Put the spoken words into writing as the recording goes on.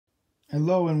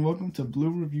Hello and welcome to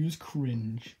Blue Reviews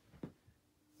Cringe.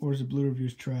 Or is it Blue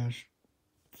Reviews Trash?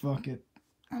 Fuck it.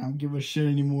 I don't give a shit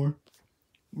anymore.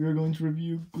 We are going to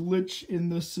review Glitch in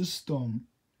the System.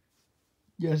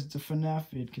 Yes, it's a FNAF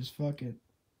vid, because fuck it.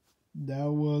 Now,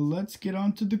 let's get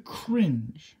on to the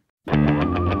cringe. 3, 2,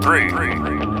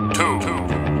 1.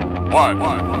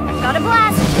 Got a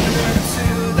blast! To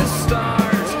the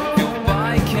stars, go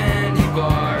buy candy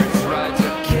bars, ride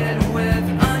a kid with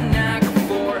a knack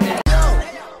for it.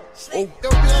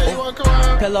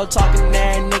 Pillow talking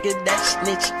there, nigga, that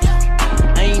snitch.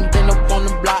 I ain't been up on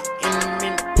the block in a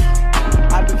minute.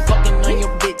 I been fucking on your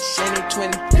bitch, and it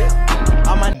 20.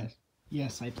 I'm a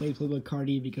Yes, I played Playboy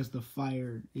Cardi because the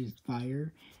fire is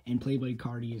fire, and Playboy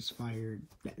Cardi is fired.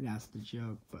 That's the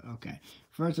joke, but okay.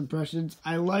 First impressions,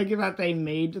 I like that they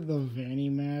made the Vanny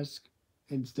mask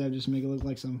instead of just make it look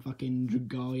like some fucking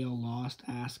Dragalia Lost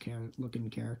ass looking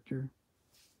character.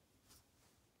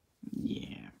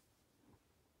 Yeah.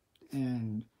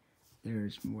 And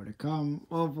there's more to come.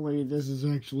 Hopefully this is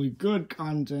actually good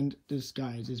content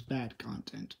disguised as bad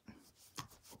content.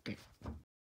 Okay.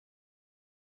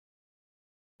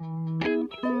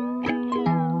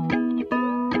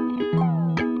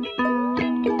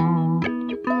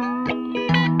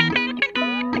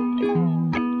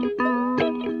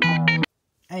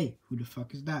 A, who the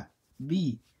fuck is that?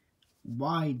 B,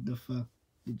 why the fuck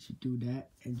did you do that?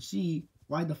 And C,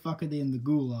 why the fuck are they in the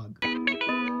gulag?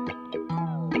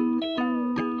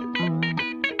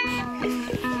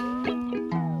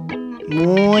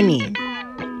 Morning.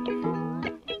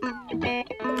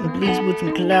 Please put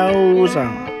some clothes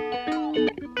on.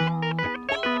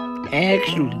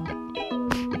 Actually,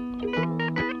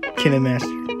 Killer Master.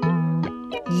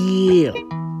 Yeah.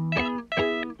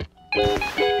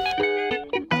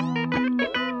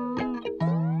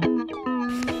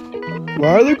 Why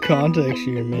are there contacts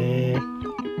here, man?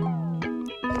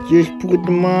 Just put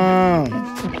them on.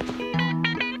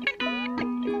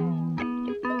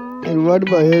 And why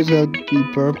do my hairs have to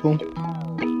be purple?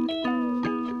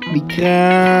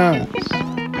 Because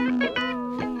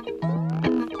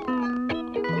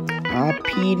I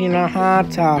peed in a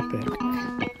Hot Topic.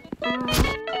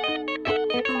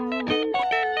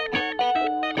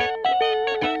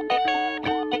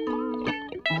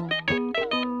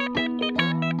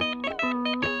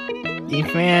 They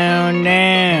found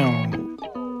out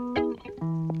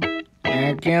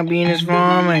I can't be in this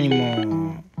farm anymore.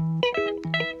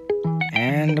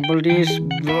 And the police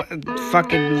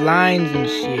fucking lines and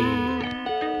shit.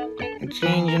 And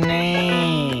change your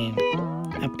name.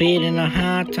 I peed in a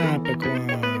Hot Topic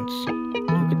once.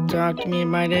 You could talk to me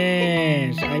about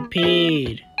this. I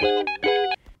peed.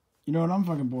 You know what? I'm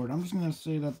fucking bored. I'm just gonna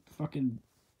say that fucking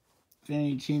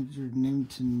Vanny changed her name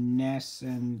to Ness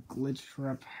and Glitch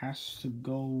Trap has to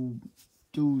go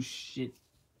do shit.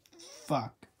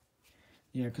 Fuck.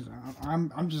 Yeah, because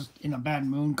I'm just in a bad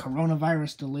mood.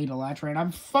 Coronavirus delayed a latch ride.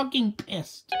 I'm fucking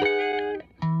pissed.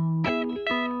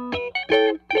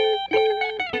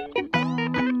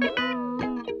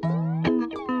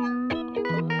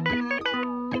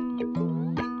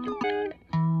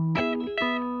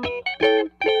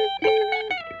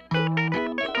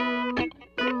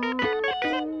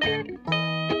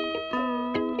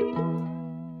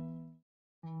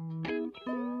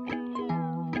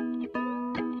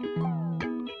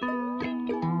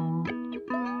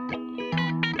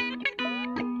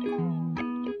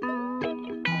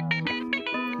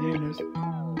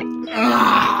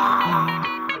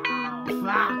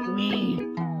 Fuck me.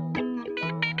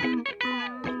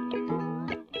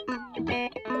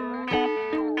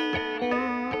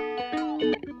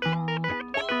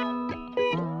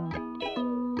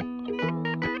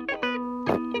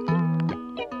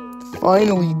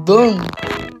 Finally done.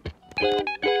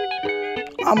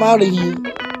 I'm out of here.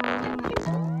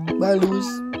 Bye, Louis.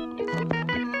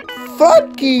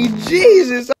 Fucking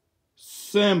Jesus.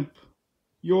 Simp.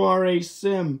 You are a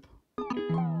simp.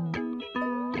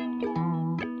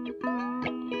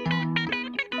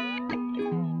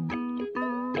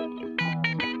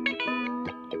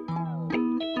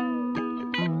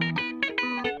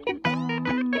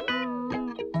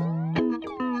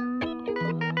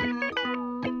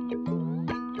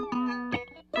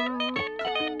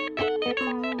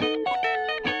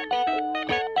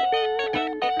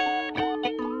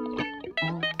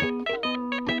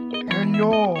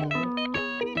 Hello.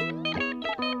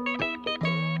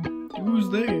 Who's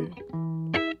there?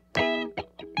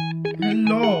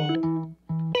 Hello.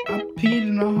 I peed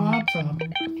in a Hot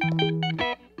Topic.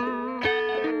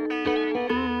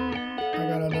 I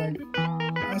got a knife.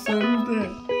 I said, who's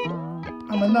there?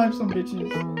 I'ma knife some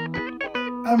bitches.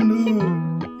 I'm in the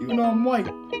hood, even though I'm white.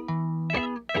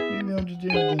 me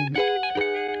understand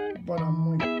then. But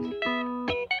I'm like...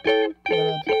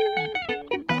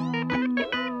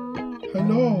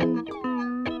 Hello?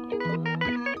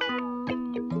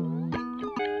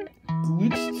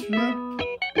 Glitch trap?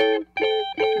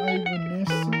 Hi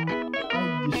Vanessa. I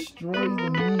destroy the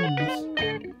memes.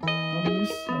 I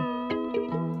miss you.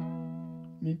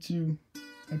 Me too.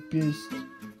 I pissed.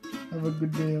 Have a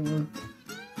good day at work.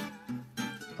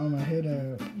 I'ma head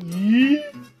out. Yeah.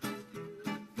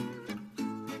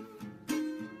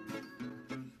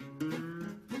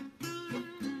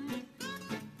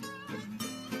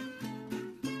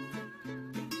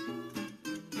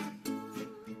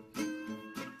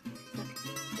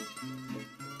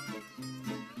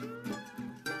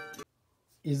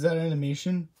 Is that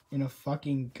animation in a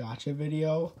fucking gacha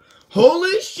video?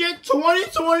 Holy shit,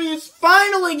 2020 is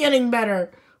finally getting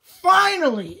better!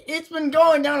 Finally! It's been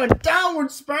going down a downward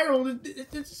spiral.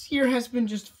 This year has been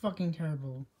just fucking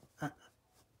terrible.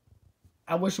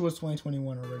 I wish it was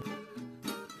 2021 already.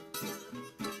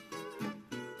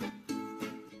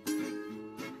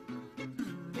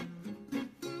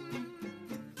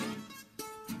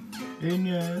 Hey,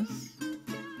 Ness.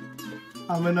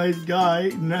 I'm a nice guy.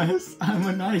 Ness, I'm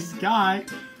a nice guy.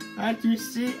 Can't you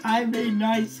see I'm a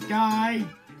nice guy?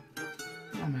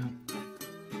 I'm out.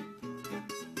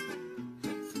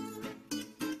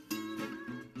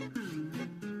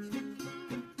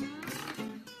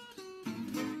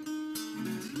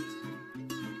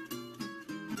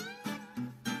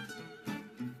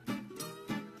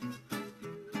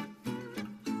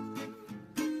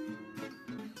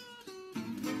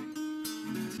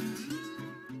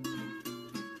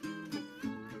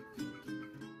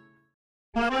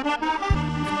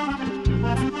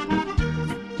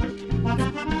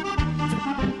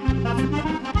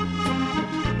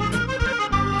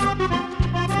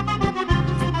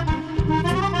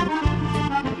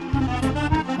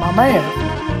 My man.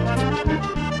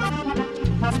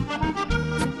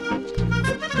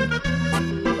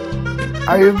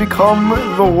 I have become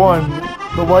the one.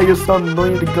 The why your son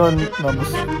don't need a gun. No, I'm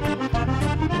just...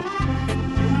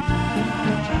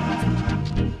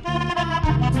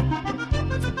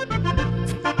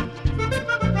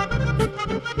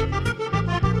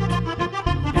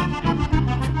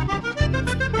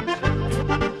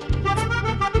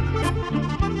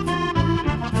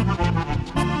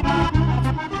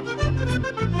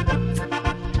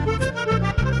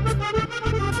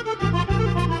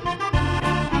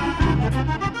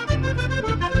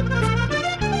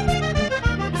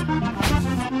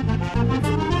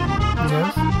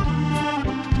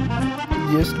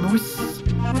 Yes, Luis.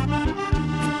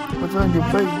 What's on your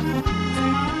face?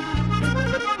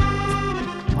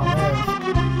 My man.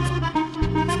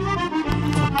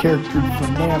 I'm a character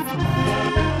from there.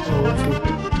 Oh, okay.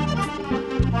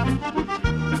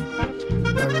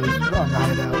 I'm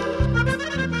not out.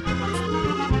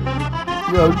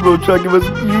 Yo, bro, try to give us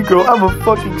an ego. I'm a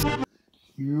fucking.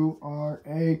 You are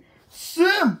a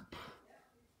simp.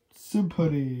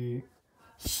 Simpity.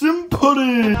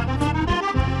 Simpity.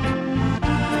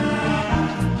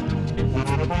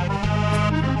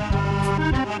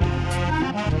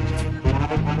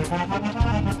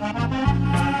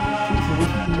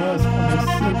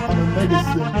 I'm a mega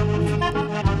simp.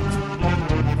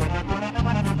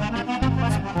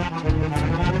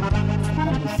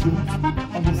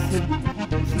 I'm a simp.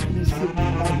 Simply simp.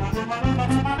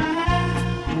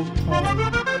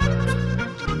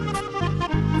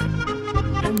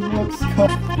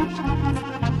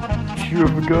 You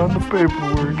ever got the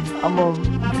paperwork? I'm a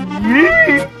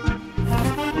yeah.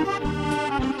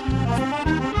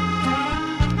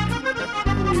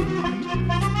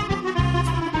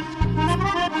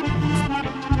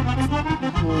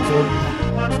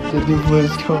 The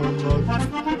was coming up.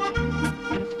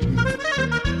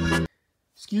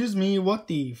 Excuse me, what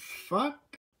the fuck?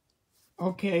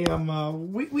 Okay,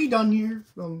 we done here.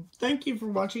 Thank you for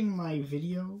watching my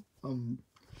video.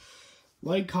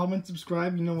 Like, comment,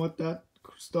 subscribe, you know what, that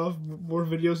stuff. More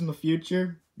videos in the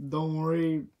future. Don't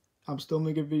worry, I'm still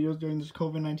making videos during this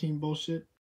COVID-19 bullshit.